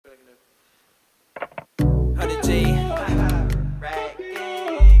G.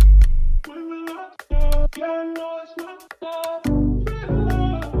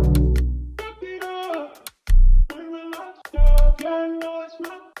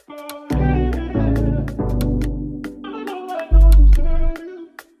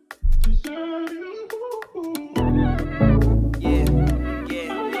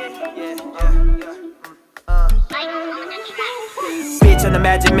 On the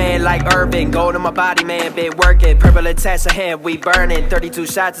magic man like Irving, gold on my body man, been working. Purple attached to hand, we burning. 32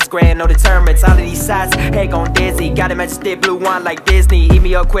 shots is grand, no deterrence. All of these shots, head gon' dizzy. Got a magic stick, blue wine like Disney. Eat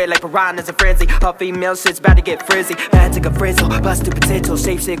me up quick like piranhas in frenzy. All female shit's about to get frizzy. Magic of frizzle, bust to potential.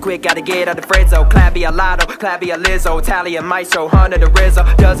 Shape shit quick, gotta get out the frizzo. Clappy a lotto, clappy a Lizzo. Italian maestro, Huna the Rizzo.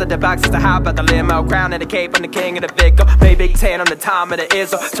 Does at the boxes to hop out the limo. Crown and the cape, I'm the king of the Vico. Pay big 10 on the time of the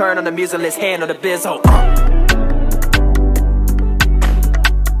Izzo. Turn on the music, let's handle the bizzo.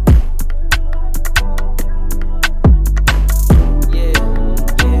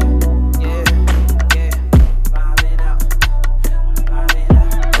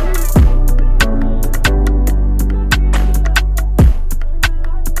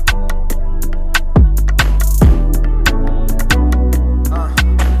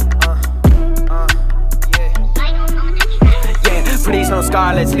 No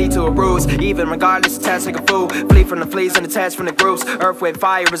scarlets lead to a bruise. Even regardless, attached like a fool. Flee from the fleas and attached from the groups. Earth with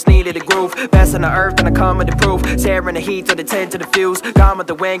fire is needed to groove. Best in the earth and I come with the proof. Sharing the heat to the 10 to the fuse. Gone with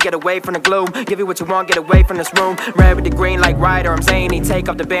the wind, get away from the gloom. Give you what you want, get away from this room. Red with the green like Ryder, I'm zany. Take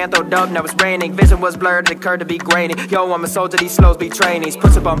off the band, throw dub, now it's raining. Vision was blurred, it occurred to be grainy. Yo, I'm a soldier, these slows be trainees.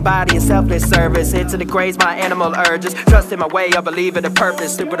 Puts up on body and selfless service. Into the graze, my animal urges. Trust in my way, I believe in the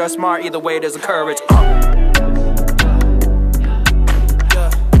purpose. Stupid or smart, either way there's a courage.